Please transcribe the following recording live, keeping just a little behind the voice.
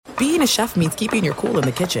being a chef means keeping your cool in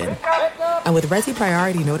the kitchen. And with Resi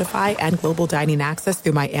Priority Notify and Global Dining Access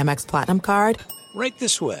through my Amex Platinum card, right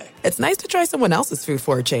this way. It's nice to try someone else's food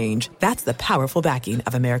for a change. That's the powerful backing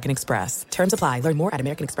of American Express. Terms apply. Learn more at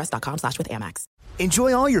americanexpress.com/withAmex.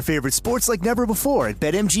 Enjoy all your favorite sports like never before at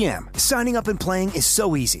BetMGM. Signing up and playing is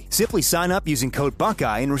so easy. Simply sign up using code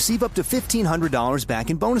Buckeye and receive up to $1,500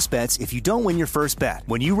 back in bonus bets if you don't win your first bet.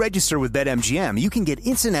 When you register with BetMGM, you can get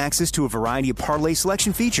instant access to a variety of parlay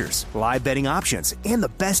selection features, live betting options, and the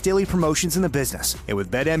best daily promotions in the business. And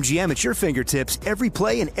with BetMGM at your fingertips, every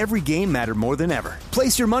play and every game matter more than ever.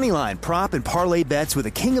 Place your moneyline, prop, and parlay bets with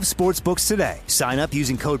the king of sportsbooks today. Sign up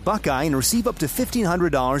using code Buckeye and receive up to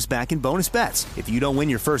 $1,500 back in bonus bets if you don't win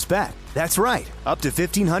your first bet. That's right, up to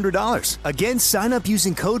 $1,500. Again, sign up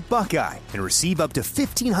using code Buckeye and receive up to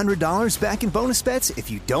 $1,500 back in bonus bets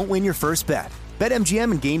if you don't win your first bet.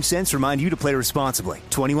 BetMGM and GameSense remind you to play responsibly.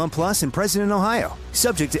 21 plus and present in Ohio.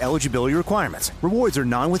 Subject to eligibility requirements. Rewards are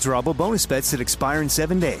non-withdrawable bonus bets that expire in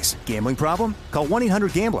 7 days. Gambling problem? Call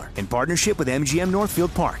 1-800-GAMBLER in partnership with MGM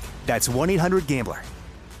Northfield Park. That's 1-800-GAMBLER.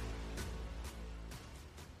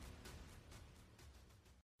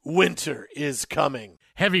 Winter is coming.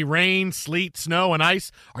 Heavy rain, sleet, snow, and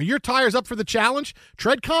ice. Are your tires up for the challenge?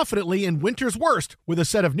 Tread confidently in winter's worst with a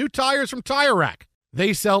set of new tires from Tire Rack.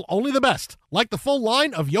 They sell only the best, like the full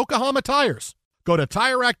line of Yokohama tires. Go to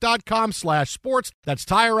TireRack.com/sports. That's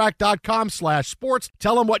TireRack.com/sports.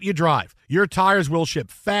 Tell them what you drive. Your tires will ship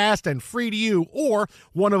fast and free to you or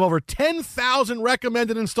one of over 10,000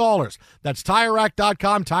 recommended installers. That's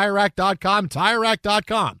TireRack.com, TireRack.com,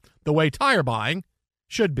 TireRack.com. The way tire buying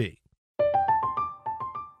should be.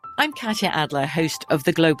 I'm Katya Adler, host of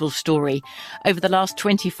The Global Story. Over the last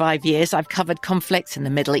 25 years, I've covered conflicts in the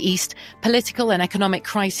Middle East, political and economic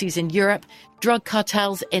crises in Europe, drug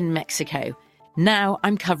cartels in Mexico. Now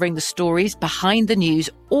I'm covering the stories behind the news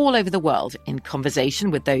all over the world in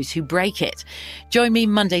conversation with those who break it. Join me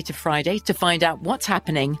Monday to Friday to find out what's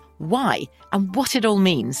happening, why, and what it all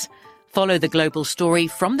means. Follow The Global Story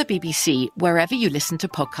from the BBC wherever you listen to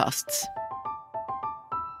podcasts.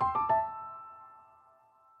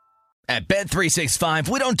 At Bet365,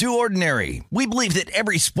 we don't do ordinary. We believe that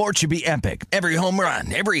every sport should be epic. Every home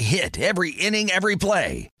run, every hit, every inning, every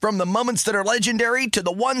play. From the moments that are legendary to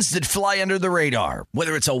the ones that fly under the radar.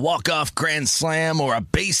 Whether it's a walk-off grand slam or a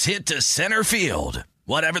base hit to center field.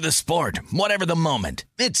 Whatever the sport, whatever the moment.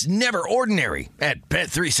 It's never ordinary at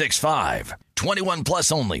Bet365. 21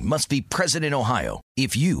 plus only. Must be present in Ohio.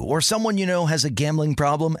 If you or someone you know has a gambling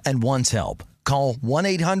problem and wants help, call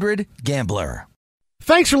 1-800-GAMBLER.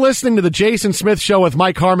 Thanks for listening to the Jason Smith Show with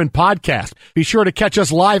Mike Harmon podcast. Be sure to catch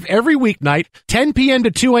us live every weeknight, 10 p.m. to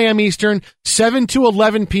 2 a.m. Eastern, 7 to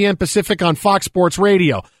 11 p.m. Pacific on Fox Sports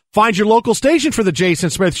Radio. Find your local station for the Jason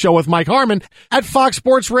Smith Show with Mike Harmon at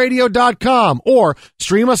foxsportsradio.com or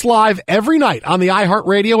stream us live every night on the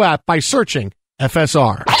iHeartRadio app by searching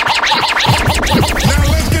FSR. Now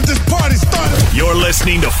let's get this party started. You're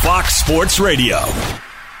listening to Fox Sports Radio.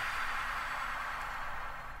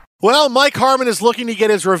 Well, Mike Harmon is looking to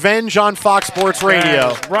get his revenge on Fox Sports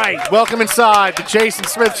Radio. Right. Welcome inside the Jason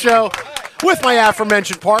Smith Show with my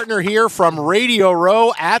aforementioned partner here from Radio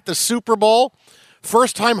Row at the Super Bowl.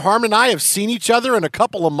 First time Harmon and I have seen each other in a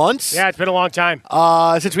couple of months. Yeah, it's been a long time.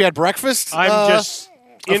 Since we had breakfast. I'm just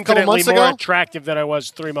infinitely more attractive than I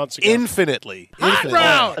was 3 months ago. Infinitely.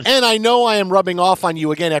 Round. And I know I am rubbing off on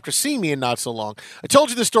you again after seeing me in not so long. I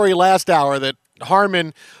told you the story last hour that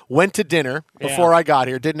Harmon went to dinner before I got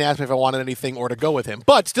here. Didn't ask me if I wanted anything or to go with him,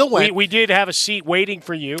 but still went. We did have a seat waiting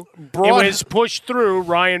for you. It was pushed through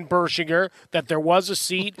Ryan Bershinger that there was a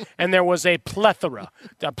seat and there was a plethora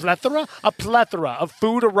of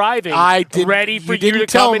food arriving ready for you to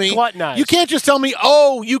come and gluttonize. You can't just tell me,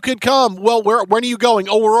 oh, you could come. Well, when are you going?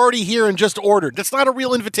 Oh, we're already here and just ordered. That's not a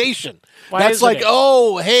real invitation. That's like,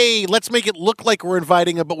 oh, hey, let's make it look like we're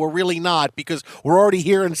inviting him, but we're really not because we're already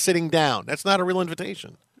here and sitting down. That's not a real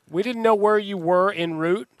invitation. We didn't know where you were en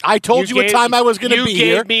route. I told you what time I was going to be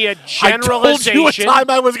here. You gave me a generalization. I told you what time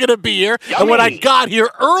I was going to be here. Yummy. And when I got here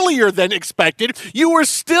earlier than expected, you were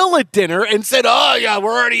still at dinner and said, oh, yeah,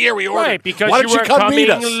 we're already here. We ordered. Right, because Why you don't were come coming meet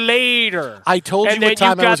us? later. I told you what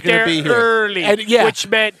time I was going to be here. Early, and, which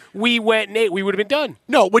meant we went and ate. We would have been done.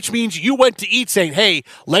 No, which means you went to eat saying, hey,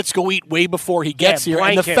 let's go eat way before he gets here.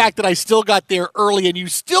 And the fact that I still got there early and you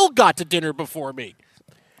still got to dinner before me.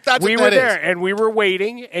 We were there, and we were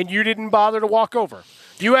waiting, and you didn't bother to walk over.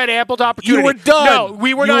 You had ample opportunity. You were done. No,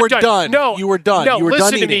 we were not done. No, you were done. No, you were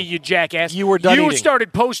listen done to me, eating. you jackass. You were done You eating.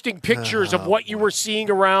 started posting pictures of what you were seeing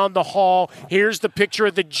around the hall. Here's the picture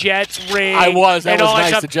of the Jets ring. I was. That and was all that nice,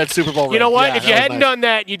 stuff. the Jets Super Bowl ring. You know what? Yeah, if you that was hadn't nice. done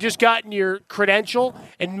that, you just gotten your credential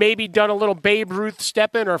and maybe done a little Babe Ruth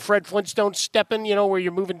stepping or Fred Flintstone stepping, where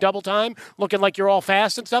you're moving double time, looking like you're all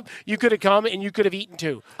fast and stuff, you could have come and you could have eaten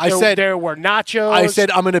too. There were nachos. I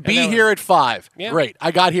said, I'm going to be here at 5. Yeah. Great.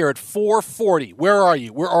 I got here at 4:40. Where are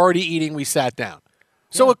you? We're already eating. We sat down.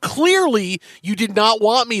 So clearly you did not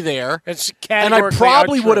want me there. It's and I categorically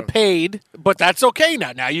probably untrue. would have paid, but that's okay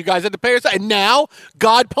now. Now you guys had to pay us. And now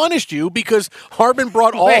God punished you because Harmon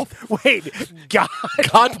brought all. Wait, God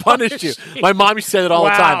punished you. My mom used to say that all the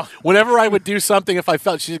time. Whenever I would do something, if I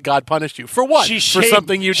felt, she said, God punished you. For what? For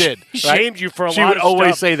something you did. She right? shamed you for a she lot would of always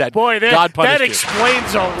stuff. say that. Boy, God punished that you.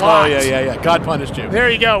 explains a lot. Oh, yeah. God punished you.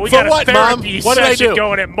 There you go. We For got a what, therapy Mom? What did I session do?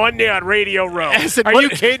 going at Monday on Radio Row. Are you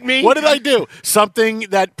kidding me? What did I do? Something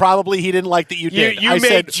that probably he didn't like that you did. You I made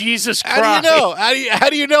said, Jesus cry. How do you know? How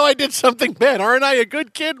do you know I did something bad? Aren't I a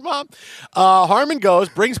good kid, Mom? Harmon goes,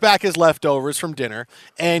 brings back his leftovers from dinner,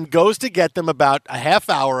 and goes to get them about a half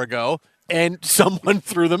hour ago, and someone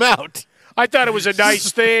threw them out. I thought it was a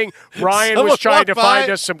nice thing. Ryan was trying to find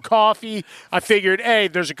us some coffee. I figured, hey,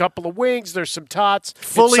 there's a couple of wings, there's some tots.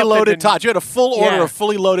 Fully loaded tots. You had a full order of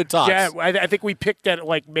fully loaded tots. Yeah, I think we picked at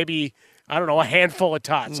like maybe, I don't know, a handful of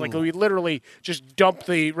tots. Like we literally just dumped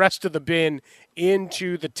the rest of the bin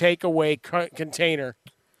into the takeaway container.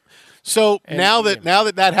 So now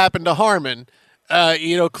that happened to Harmon,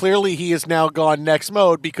 clearly he has now gone next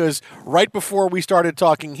mode because right before we started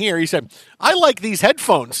talking here, he said, I like these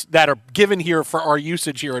headphones that are given here for our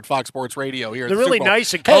usage here at Fox Sports Radio. They're really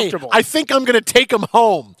nice and comfortable. Hey, I think I'm going to take them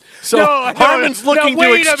home. So Harmon's looking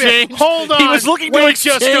to exchange. Hold on. He was looking to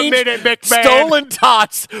exchange just a minute, McMahon. stolen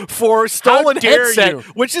tots for stolen headset, you.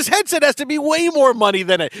 which this headset has to be way more money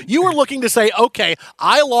than it. You were looking to say, okay,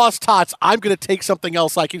 I lost tots. I'm going to take something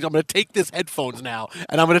else I can. I'm going to take this headphones now,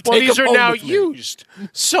 and I'm going to take them home. These are now with me. used.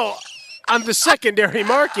 So on the secondary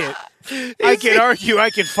market, I can argue I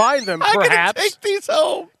can find them perhaps. I'm going to take these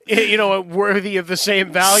home. Worthy of the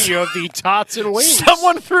same value of the tots and wings.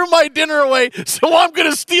 Someone threw my dinner away, so I'm going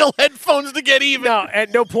to steal headphones to get even. Now,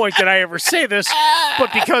 at no point did I ever say this,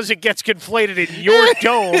 but because it gets conflated in your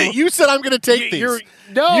dome. You said I'm going to take these.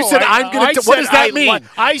 No, you said I'm going to. What does that mean? You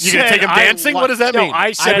going to take them dancing? What does that mean?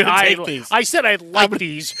 I said I'm take these. I said I like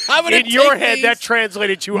these. In your head, that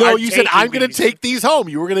translated to no. You said I'm going to take these home.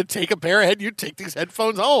 You were going to take a pair of head. You'd take these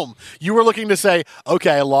headphones home. You were looking to say,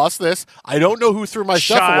 okay, I lost this. I don't know who threw my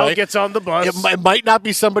stuff away. Gets on the bus. It might not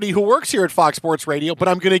be somebody who works here at Fox Sports Radio, but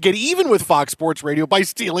I'm going to get even with Fox Sports Radio by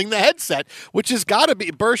stealing the headset, which has got to be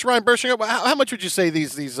Ryan Bershinger. How much would you say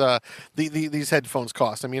these headphones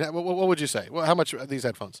cost? I mean, what would you say? How much are these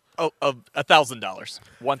headphones? Oh, $1,000.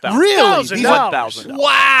 $1,000. Really? $1,000.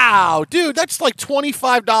 Wow, dude, that's like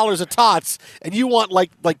 $25 a tots, and you want like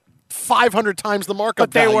 500 times the markup.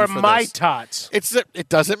 But they value were for my this. tots. It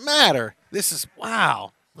doesn't matter. This is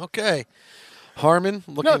wow. Okay. Harmon,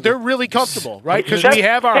 they're really comfortable, right? Because we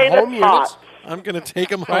have our home units. I'm going to take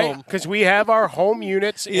them right? home. Because we have our home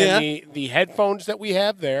units and the headphones that we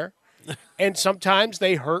have there. And sometimes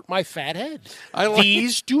they hurt my fat head.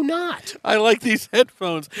 These do not. I like these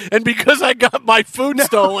headphones. And because I got my food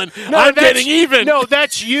stolen, I'm getting even. No,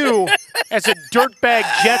 that's you as a dirtbag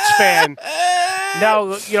Jets fan.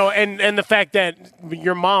 Now, and the fact that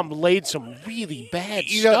your mom laid some really bad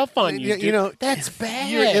stuff on you. That's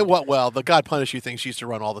bad. Well, the God punish you thing she used to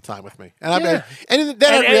run all the time with me. And I realized.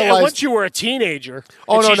 And once you were a teenager,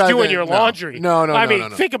 she's doing your laundry. No. I mean,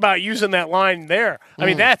 think about using that line there. I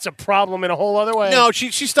mean, that's a problem in a whole other way. No, she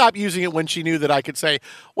stopped using it when she knew that I could say,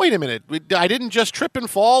 "Wait a minute, I didn't just trip and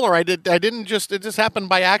fall, or I didn't just it just happened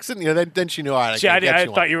by accident." Then she knew. All right, I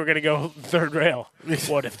thought you were going to go third rail.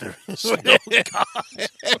 What if there is no God?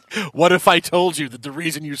 What if I told you that the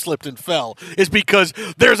reason you slipped and fell is because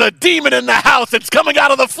there's a demon in the house that's coming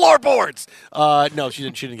out of the floorboards? No, she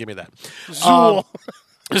didn't give me that. Zool.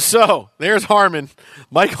 So there's Harmon,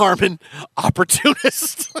 Mike Harmon,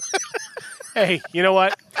 opportunist. Hey, you know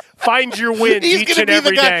what? Find your wins each and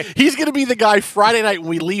every day. He's going to be the guy Friday night when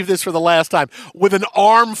we leave this for the last time with an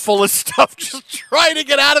arm full of stuff just trying to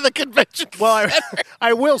get out of the convention. Well,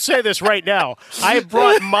 I will say this right now. I have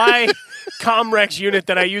brought my Comrex unit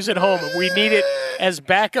that I use at home. We need it as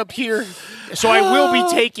backup here. So I will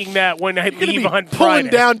be taking that when I leave on Friday. Pulling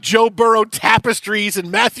down Joe Burrow tapestries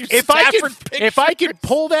and Matthew Stafford pictures. If I could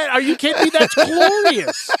pull that, are you kidding me? That's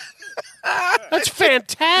glorious. That's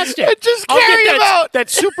fantastic. And just carry him out. That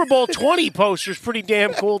Super Bowl 20 poster's pretty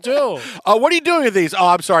damn cool too. What are you doing with these? Oh,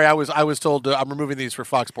 I'm sorry. I was told I'm removing these for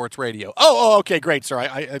Fox Sports Radio. Oh, okay, great, sir. Go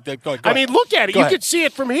ahead. I mean, look at it. You can see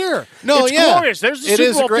it from here. No, it's glorious. There's the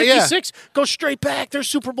Super Bowl 56. Yeah. Go straight back. There's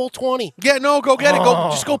Super Bowl 20. Yeah, no, go get it.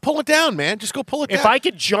 Just go pull it down, man. Just go pull it down. If I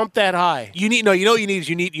could jump that high, you know what you need is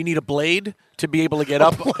you need a blade to be able to get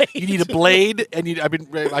up. You need a blade, and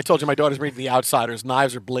I told you my daughter's reading The Outsiders.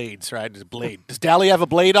 Knives are blades, right? It's a blade. Does Dally have a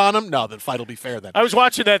blade on him? No, the fight will be fair then. I was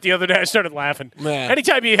watching that the other day. I started laughing. Man.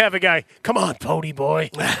 Anytime you have a guy, come on, pony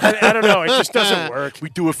boy. I don't know. It just doesn't work. We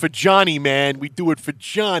do it for Johnny, man. We do it for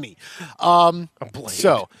Johnny. A blade.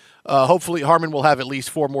 So. Hopefully, Harmon will have at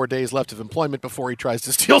least 4 more days left of employment before he tries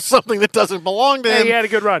to steal something that doesn't belong to him. Hey, he had a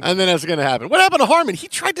good run. And then that's going to happen. What happened to Harmon? He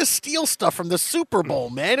tried to steal stuff from the Super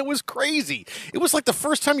Bowl, man. It was crazy. It was like the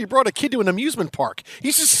first time you brought a kid to an amusement park.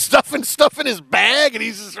 He's just stuffing stuff in his bag, and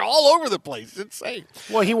he's just all over the place. It's insane.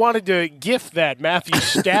 Well, he wanted to gift that Matthew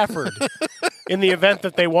Stafford in the event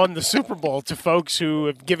that they won the Super Bowl to folks who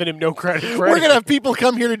have given him no credit for it. We're going to have people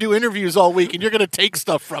come here to do interviews all week, and you're going to take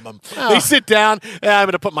stuff from them. Oh. They sit down, I'm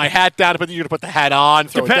going to put my hat down, but then you're going to put the hat on,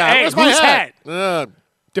 throw it down. Hey, where's my hat?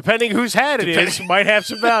 Depending whose hat it is, might have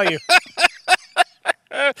some value.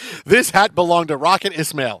 This hat belonged to Rocket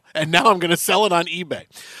Ismail, and now I'm going to sell it on eBay.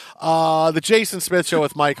 The Jason Smith Show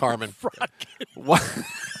with Mike Harmon.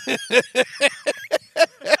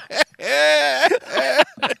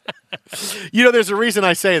 There's a reason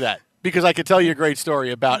I say that. Because I could tell you a great story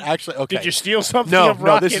about actually. Okay, did you steal something? No,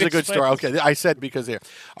 Rocket this is a good story. Okay, I said because there.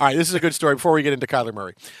 All right, this is a good story. Before we get into Kyler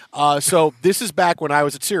Murray, so this is back when I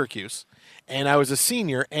was at Syracuse, and I was a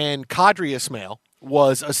senior, and Qadri Ismail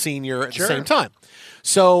was a senior at the same time.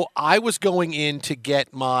 So I was going in to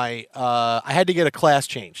get my. I had to get a class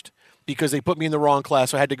changed. Because they put me in the wrong class,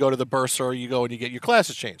 so I had to go to the bursar. You go and you get your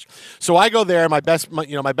classes changed. So I go there. My best friend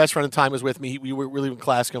at the time was with me. We were leaving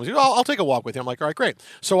class. He goes, I'll take a walk with you. I'm like, all right, great.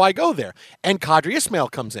 So I go there, and Qadri Ismail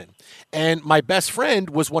comes in, and my best friend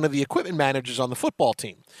was one of the equipment managers on the football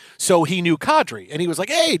team. So he knew Qadri, and he was like,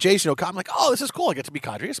 hey, Jason, I'm like, oh, this is cool. I get to be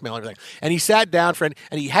Qadri Ismail and everything. And he sat down,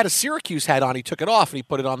 and he had a Syracuse hat on. He took it off, and he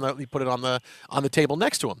put it on the table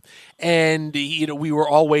next to him. And we were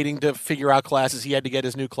all waiting to figure out classes. He had to get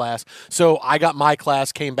his new class. So I got my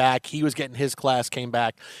class, came back. He was getting his class, came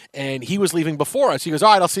back. And he was leaving before us. He goes,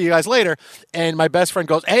 all right, I'll see you guys later. And my best friend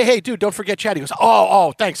goes, hey, dude, don't forget Chad. He goes,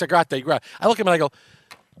 oh, thanks. I got that. I look at him and I go,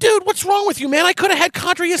 dude, what's wrong with you, man? I could have had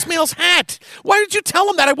Qadri Ismail's hat. Why did you tell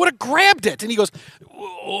him that? I would have grabbed it. And he goes,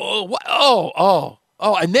 oh.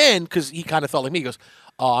 And then, because he kind of felt like me, he goes,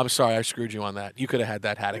 oh, I'm sorry, I screwed you on that. You could have had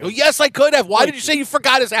that hat. I go, yes, I could have. Why did you say you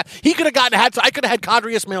forgot his hat? He could have gotten a hat, so I could have had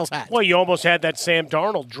Qadri Ismail's hat. Well, you almost had that Sam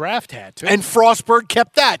Darnold draft hat, too. And Frostberg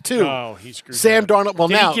kept that, too. Oh, he screwed Sam Darnold, well,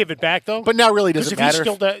 Did now. Did he give it back, though? But now really doesn't matter.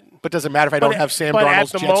 But doesn't matter if I don't have Sam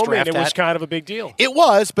Darnold's Jets draft hat. But at the moment, it was kind of a big deal. It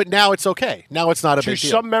was, but now it's okay. Now it's not a big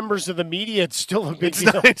deal. To some members of the media, it's still a big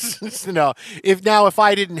deal. No. If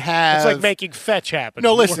I didn't have. It's like making fetch happen.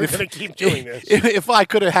 No, listen. We're going to keep doing this. If I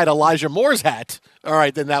could have had Elijah Moore's hat, all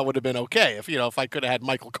right, then that would have been okay. If I could have had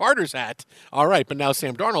Michael Carter's hat, all right, but now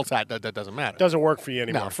Sam Darnold's hat, that doesn't matter. Doesn't work for you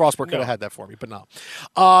anymore. No, Frostberg could have had that for me, but no.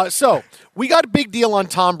 So we got a big deal on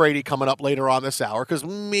Tom Brady coming up later on this hour because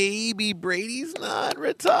maybe Brady's not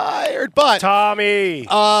retired, but Tommy.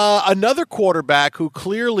 Another quarterback who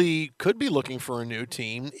clearly could be looking for a new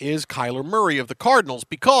team is Kyler Murray of the Cardinals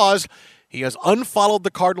because he has unfollowed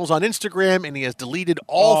the Cardinals on Instagram and he has deleted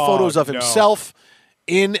all photos of himself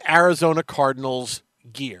in Arizona Cardinals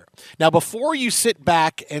gear. Now, before you sit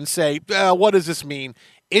back and say, what does this mean?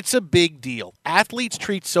 It's a big deal. Athletes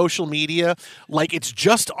treat social media like it's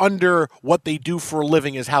just under what they do for a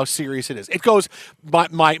living is how serious it is. It goes,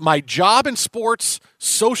 my job in sports,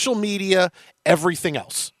 social media, everything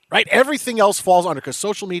else. Right? Everything else falls under because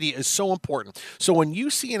social media is so important. So when you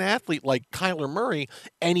see an athlete like Kyler Murray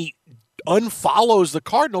and he unfollows the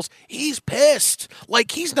Cardinals, he's pissed.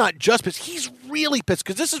 Like, he's not just pissed. He's really pissed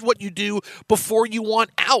because this is what you do before you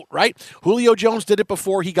want out, right? Julio Jones did it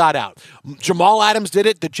before he got out. Jamal Adams did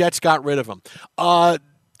it. The Jets got rid of him.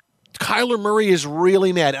 Kyler Murray is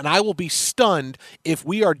really mad, and I will be stunned if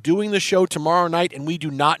we are doing the show tomorrow night and we do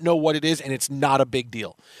not know what it is and it's not a big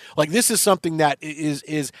deal. Like, this is something that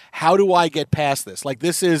is how do I get past this? Like,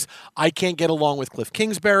 this is, I can't get along with Cliff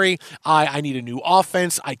Kingsbury. I need a new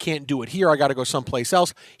offense. I can't do it here. I got to go someplace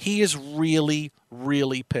else. He is really,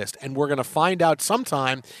 really pissed, and we're going to find out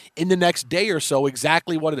sometime in the next day or so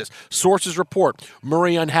exactly what it is. Sources report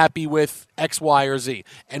Murray unhappy with X, Y, or Z,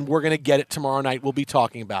 and we're going to get it tomorrow night. We'll be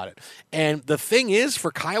talking about it. And the thing is,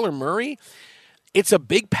 for Kyler Murray, It's a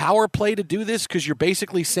big power play to do this because you're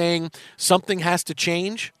basically saying something has to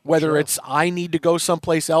change, whether it's I need to go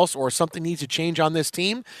someplace else or something needs to change on this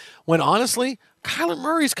team, when honestly, Kyler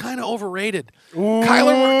Murray's kind of overrated.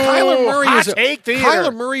 Kyler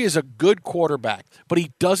Murray is a good quarterback, but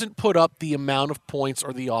he doesn't put up the amount of points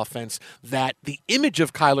or the offense that the image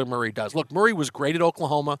of Kyler Murray does. Look, Murray was great at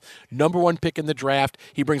Oklahoma, number 1 pick in the draft.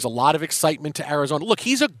 He brings a lot of excitement to Arizona. Look,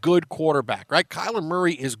 he's a good quarterback, right? Kyler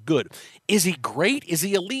Murray is good. Is he great? Is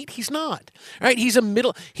he elite? He's not. Right? He's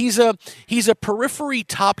a periphery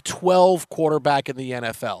top 12 quarterback in the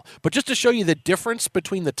NFL. But just to show you the difference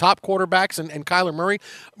between the top quarterbacks and Kyler Murray,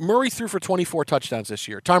 Murray threw for 24 touchdowns this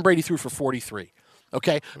year. Tom Brady threw for 43.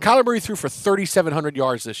 Okay? Kyler Murray threw for 3,700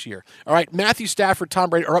 yards this year. All right? Matthew Stafford, Tom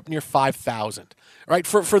Brady are up near 5,000. All right?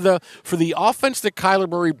 For the offense that Kyler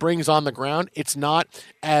Murray brings on the ground, it's not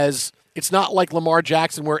like Lamar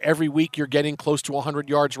Jackson where every week you're getting close to 100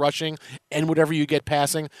 yards rushing and whatever you get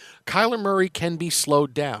passing. Kyler Murray can be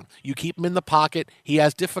slowed down. You keep him in the pocket, he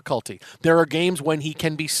has difficulty. There are games when he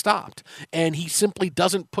can be stopped, and he simply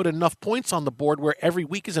doesn't put enough points on the board where every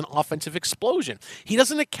week is an offensive explosion. He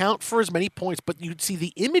doesn't account for as many points, but you'd see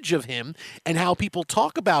the image of him and how people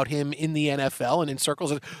talk about him in the NFL and in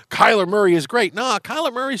circles. Kyler Murray is great. No,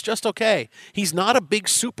 Kyler Murray's just okay. He's not a big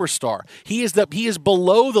superstar. He is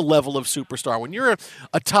below the level of superstar. When you're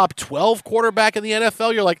a top 12 quarterback in the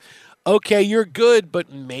NFL, you're like, okay, you're good,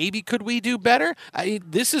 but maybe could we do better?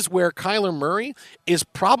 This is where Kyler Murray is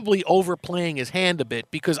probably overplaying his hand a bit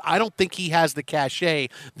because I don't think he has the cachet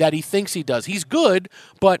that he thinks he does. He's good,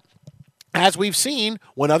 but as we've seen,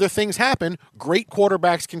 when other things happen, great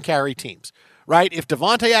quarterbacks can carry teams. Right? If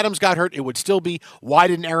Devontae Adams got hurt, it would still be, why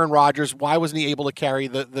didn't Aaron Rodgers, why wasn't he able to carry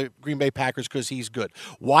the Green Bay Packers? Because he's good.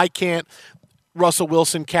 Why can't Russell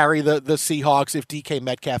Wilson carry the Seahawks if DK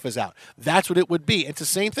Metcalf is out? That's what it would be. It's the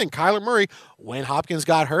same thing. Kyler Murray, when Hopkins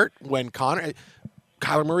got hurt,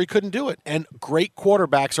 Kyler Murray couldn't do it. And great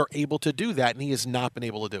quarterbacks are able to do that, and he has not been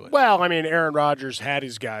able to do it. Well, I mean, Aaron Rodgers had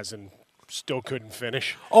his guys and still couldn't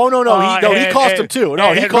finish. Oh, no. He cost him too.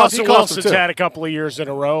 No, he cost him too. Wilson's had a couple of years in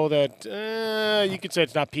a row that you could say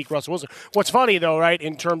it's not peak Russell Wilson. What's funny, though, right,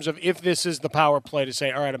 in terms of if this is the power play to say,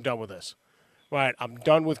 all right, I'm done with this. Right, I'm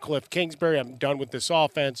done with Cliff Kingsbury. I'm done with this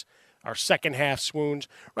offense. Our second half swoons,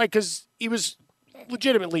 right? Because he was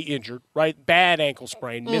legitimately injured, right? Bad ankle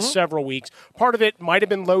sprain, missed several weeks. Part of it might have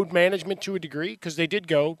been load management to a degree because they did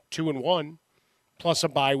go 2-1 plus a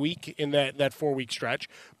bye week in that 4-week stretch,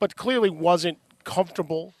 but clearly wasn't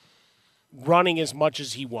comfortable running as much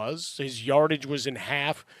as he was. His yardage was in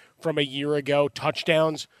half from a year ago.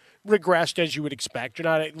 Touchdowns regressed as you would expect. You're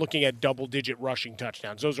not looking at double-digit rushing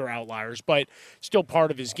touchdowns. Those are outliers, but still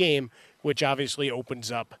part of his game, which obviously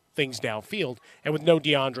opens up things downfield. And with no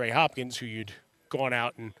DeAndre Hopkins, who you'd gone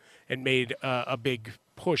out and made a big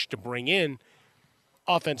push to bring in,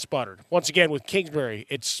 offense sputtered. Once again, with Kingsbury,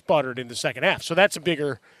 it sputtered in the second half. So that's a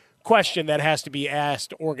bigger question that has to be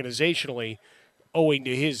asked organizationally, owing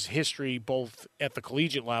to his history both at the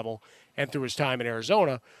collegiate level and through his time in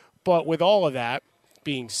Arizona. But with all of that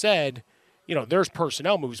being said, there's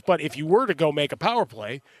personnel moves. But if you were to go make a power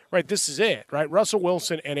play, right, this is it, right? Russell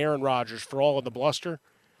Wilson and Aaron Rodgers, for all of the bluster,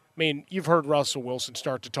 I mean, you've heard Russell Wilson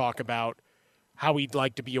start to talk about how he'd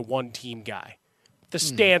like to be a one-team guy. The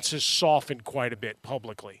stance has softened quite a bit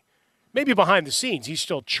publicly. Maybe behind the scenes, he's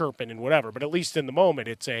still chirping and whatever, but at least in the moment,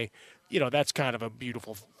 it's that's kind of a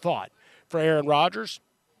beautiful thought. For Aaron Rodgers,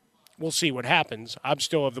 we'll see what happens. I'm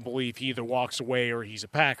still of the belief he either walks away or he's a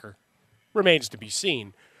Packer. Remains to be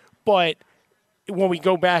seen. But when we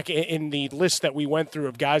go back in the list that we went through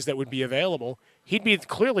of guys that would be available, he'd be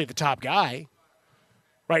clearly the top guy,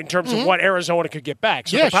 right, in terms of what Arizona could get back.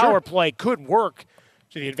 So the power play could work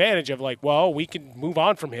to the advantage of we can move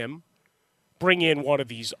on from him, bring in one of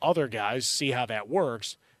these other guys, see how that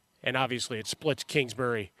works. And obviously it splits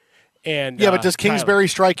Kingsbury and but does Kingsbury Kyler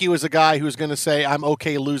strike you as a guy who's going to say, I'm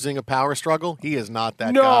okay losing a power struggle? He is not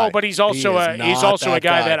that guy. No, but he's also a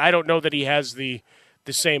guy that I don't know that he has the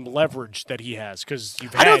same leverage that he has because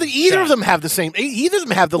I don't think either of them have the same. Either of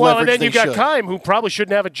them have the leverage. Well, and then you got Keim, who probably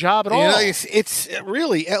shouldn't have a job at all. It's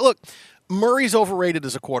really look. Murray's overrated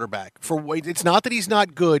as a quarterback. It's not that he's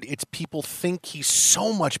not good. It's people think he's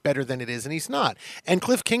so much better than it is, and he's not. And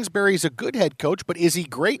Cliff Kingsbury is a good head coach, but is he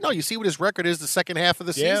great? No. You see what his record is the second half of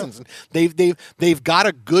the seasons. They've got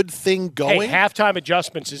a good thing going. Hey, halftime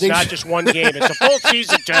adjustments is not just one game; it's a full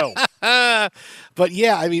season too. But,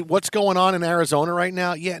 yeah, I mean, what's going on in Arizona right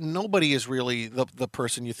now? Yeah, nobody is really the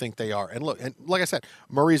person you think they are. And look, and like I said,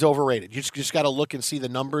 Murray's overrated. You just got to look and see the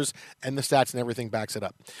numbers and the stats, and everything backs it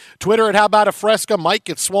up. Twitter at How About a Fresca. Mike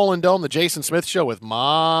at Swollen Dome, the Jason Smith Show with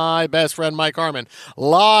my best friend Mike Harmon.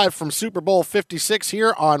 Live from Super Bowl 56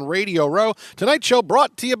 here on Radio Row. Tonight's show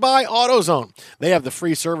brought to you by AutoZone. They have the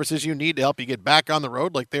free services you need to help you get back on the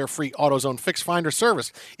road, like their free AutoZone Fix Finder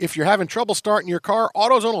service. If you're having trouble starting your car,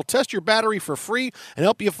 AutoZone will test your battery for free and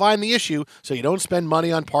help you find the issue so you don't spend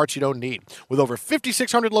money on parts you don't need. With over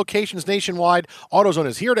 5,600 locations nationwide, AutoZone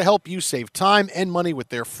is here to help you save time and money with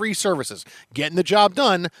their free services. Getting the job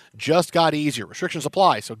done just got easier. Restrictions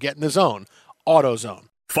apply, so get in the zone. AutoZone.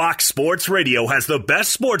 Fox Sports Radio has the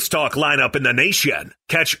best sports talk lineup in the nation.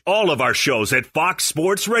 Catch all of our shows at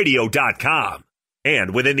foxsportsradio.com.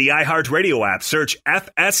 And within the iHeartRadio app, search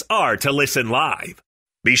FSR to listen live.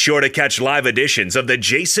 Be sure to catch live editions of The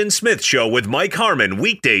Jason Smith Show with Mike Harmon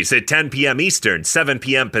weekdays at 10 p.m. Eastern, 7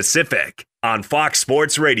 p.m. Pacific on Fox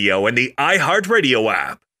Sports Radio and the iHeartRadio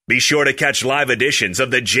app. Be sure to catch live editions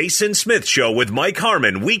of The Jason Smith Show with Mike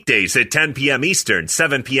Harmon weekdays at 10 p.m. Eastern,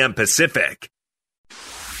 7 p.m. Pacific.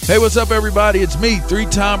 Hey, what's up, everybody? It's me,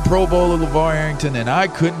 three-time Pro Bowler LeVar Arrington, and I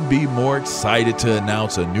couldn't be more excited to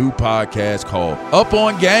announce a new podcast called Up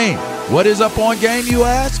On Game. What is Up On Game, you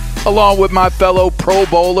ask? Along with my fellow Pro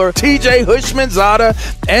Bowler, TJ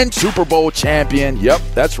Houshmandzadeh, and Super Bowl champion, yep,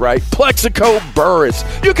 that's right, Plexico Burress.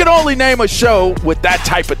 You can only name a show with that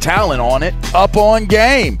type of talent on it. Up On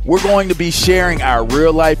Game. We're going to be sharing our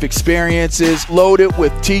real-life experiences loaded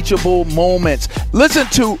with teachable moments. Listen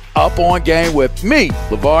to Up On Game with me,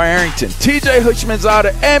 LeVar Arrington, TJ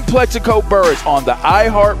Houshmandzadeh, and Plexico Burress on the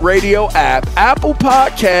iHeartRadio app, Apple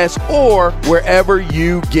Podcasts, or wherever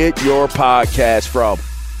you get your podcasts from.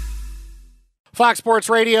 Fox Sports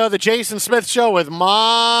Radio, the Jason Smith Show with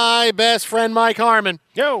my best friend Mike Harmon.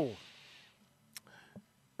 Yo.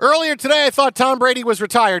 Earlier today, I thought Tom Brady was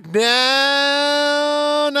retired.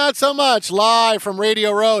 No, not so much. Live from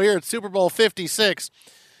Radio Row here at Super Bowl 56.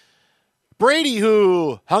 Brady,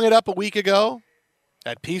 who hung it up a week ago,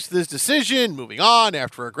 at peace with his decision, moving on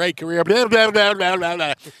after a great career, blah, blah, blah, blah, blah,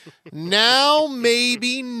 blah. Now,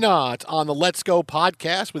 maybe not. On the Let's Go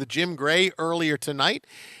podcast with Jim Gray earlier tonight,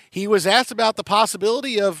 he was asked about the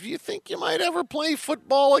possibility of, you think you might ever play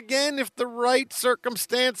football again if the right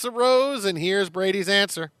circumstance arose? And here's Brady's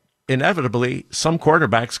answer. Inevitably, some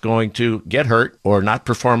quarterback's going to get hurt or not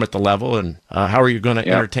perform at the level, and how are you going to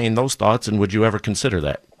entertain those thoughts, and would you ever consider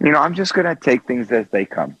that? I'm just going to take things as they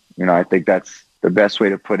come. I think that's the best way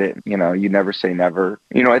to put it. You never say never.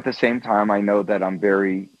 At the same time, I know that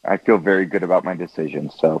I feel very good about my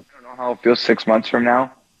decision. So I don't know how it feels 6 months from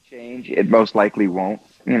now. Change, it most likely won't.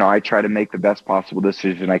 I try to make the best possible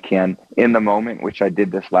decision I can in the moment, which I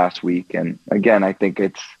did this last week. And again, I think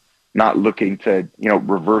it's not looking to,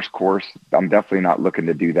 reverse course. I'm definitely not looking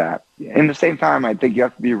to do that. In the same time, I think you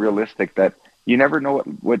have to be realistic that you never know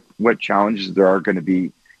what challenges there are going to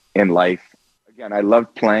be in life. Again, I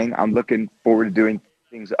love playing. I'm looking forward to doing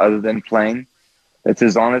things other than playing. That's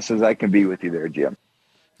as honest as I can be with you there, Jim.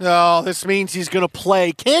 Oh, this means he's going to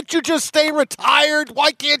play. Can't you just stay retired?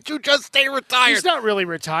 Why can't you just stay retired? He's not really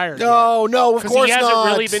retired. No, of course not. He hasn't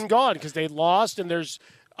really been gone because they lost, and there's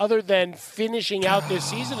other than finishing out this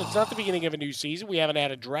season, it's not the beginning of a new season. We haven't had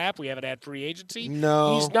a draft. We haven't had free agency.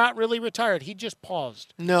 No. He's not really retired. He just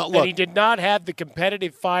paused. No, look. And he did not have the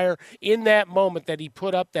competitive fire in that moment that he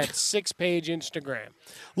put up that 6-page Instagram.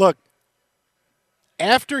 Look,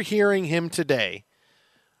 after hearing him today,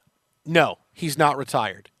 no, he's not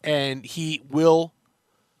retired. And he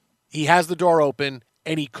has the door open,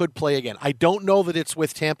 and he could play again. I don't know that it's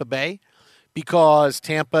with Tampa Bay, because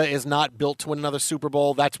Tampa is not built to win another Super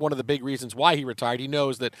Bowl. That's one of the big reasons why he retired. He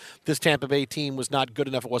knows that this Tampa Bay team was not good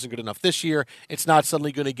enough. It wasn't good enough this year. It's not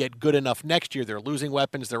suddenly going to get good enough next year. They're losing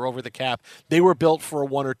weapons. They're over the cap. They were built for a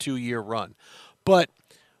 1 or 2 year run. But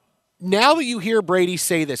now that you hear Brady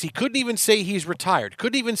say this, he couldn't even say he's retired.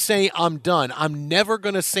 Couldn't even say, I'm done. I'm never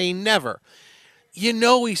going to say never.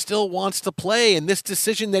 He still wants to play, and this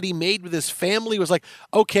decision that he made with his family was like,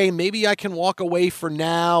 okay, maybe I can walk away for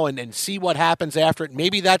now and see what happens after it.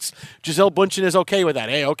 Maybe that's Gisele Bündchen is okay with that.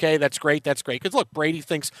 Hey, okay, that's great. Because, look, Brady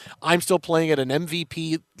thinks I'm still playing at an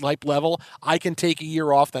MVP-like level. I can take a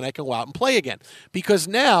year off, then I can go out and play again. Because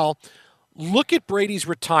now, look at Brady's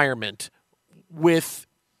retirement with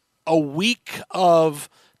a week of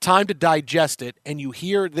time to digest it, and you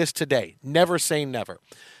hear this today. Never say never.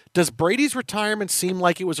 Does Brady's retirement seem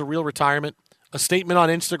like it was a real retirement? a statement on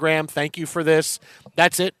Instagram. Thank you for this.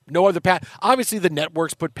 That's it. No other obviously, the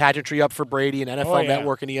networks put pageantry up for Brady and NFL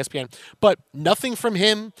Network and ESPN, but nothing from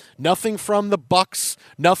him. Nothing from the Bucs.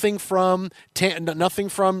 Nothing from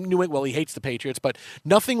New England. Well, he hates the Patriots, but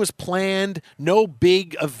nothing was planned. No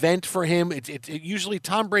big event for him. It usually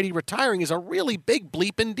Tom Brady retiring is a really big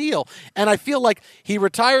bleeping deal, and I feel like he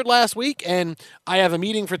retired last week, and I have a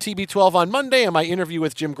meeting for TB12 on Monday and my interview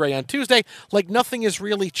with Jim Gray on Tuesday. Like nothing has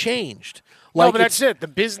really changed. Like no, but that's it. The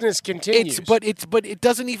business continues. But it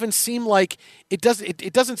doesn't even seem like it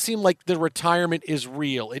doesn't seem like the retirement is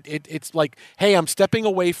real. It's like, hey, I'm stepping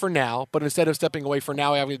away for now, but instead of stepping away for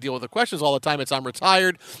now, having to deal with the questions all the time, it's I'm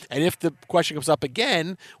retired. And if the question comes up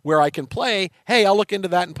again where I can play, hey, I'll look into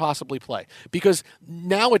that and possibly play. Because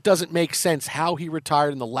now it doesn't make sense how he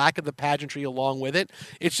retired and the lack of the pageantry along with it.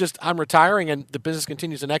 It's just I'm retiring and the business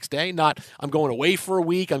continues the next day. Not I'm going away for a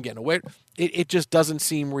week. I'm getting away. It just doesn't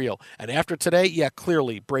seem real. And after today, yeah,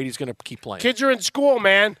 clearly Brady's going to keep playing. Kids are in school,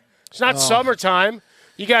 man. It's not summertime.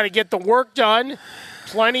 You got to get the work done.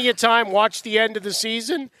 Plenty of time. Watch the end of the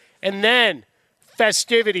season. And then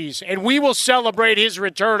festivities. And we will celebrate his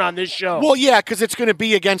return on this show. Well, yeah, because it's going to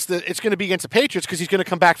be against the Patriots because he's going to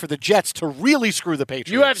come back for the Jets to really screw the Patriots.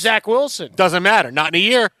 You have Zach Wilson. Doesn't matter. Not in a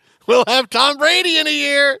year. We'll have Tom Brady in a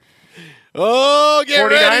year. Oh, get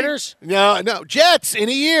 49ers? Ready. No. Jets in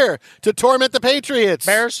a year to torment the Patriots.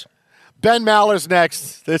 Bears? Ben Maller's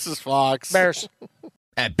next. This is Fox. Bears.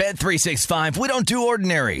 At Bet365, we don't do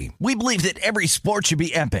ordinary. We believe that every sport should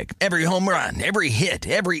be epic. Every home run, every hit,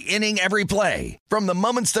 every inning, every play. From the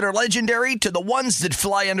moments that are legendary to the ones that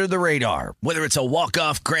fly under the radar. Whether it's a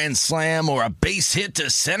walk-off grand slam or a base hit to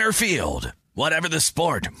center field. Whatever the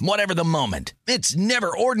sport, whatever the moment, it's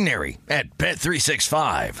never ordinary at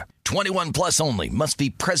Bet365. 21 plus only. Must be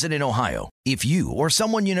present in Ohio. If you or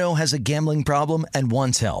someone you know has a gambling problem and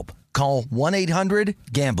wants help, call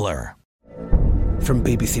 1-800-GAMBLER. From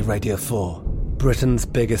BBC Radio 4, Britain's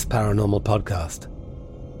biggest paranormal podcast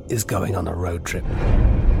is going on a road trip.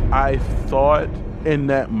 I thought in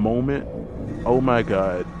that moment, oh my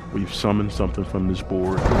God, we've summoned something from this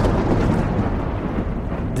board.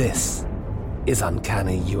 This is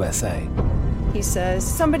Uncanny USA. He says,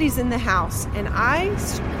 somebody's in the house, and I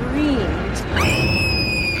screamed.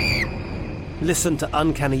 Listen to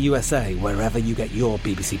Uncanny USA wherever you get your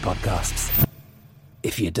BBC podcasts,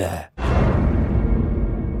 if you dare.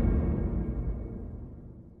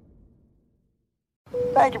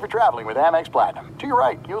 Thank you for traveling with Amex Platinum. To your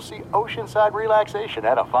right, you'll see oceanside relaxation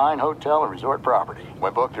at a fine hotel and resort property.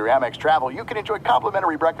 When booked through Amex Travel, you can enjoy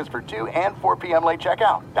complimentary breakfast for 2 and 4 p.m. late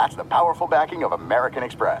checkout. That's the powerful backing of American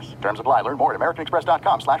Express. Terms apply. Learn more at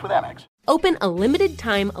americanexpress.com/withAmex. Open a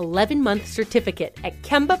limited-time 11-month certificate at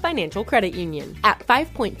Kemba Financial Credit Union. At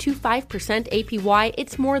 5.25% APY,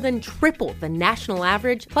 it's more than triple the national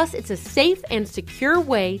average, plus it's a safe and secure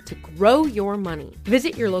way to grow your money.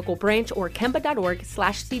 Visit your local branch or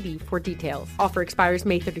kemba.org/cb for details. Offer expires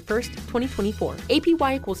May 31st, 2024.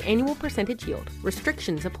 APY equals annual percentage yield.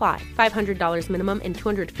 Restrictions apply. $500 minimum and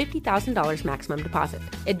 $250,000 maximum deposit.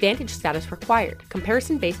 Advantage status required.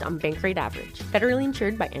 Comparison based on bank rate average. Federally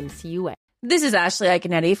insured by NCUA. This is Ashley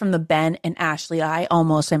Iaconetti from the Ben and Ashley I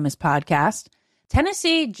Almost Famous podcast.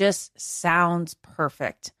 Tennessee just sounds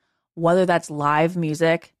perfect. Whether that's live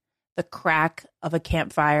music, the crack of a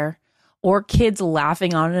campfire, or kids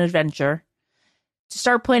laughing on an adventure. To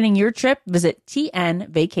start planning your trip, visit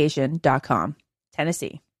tnvacation.com.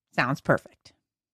 Tennessee sounds perfect.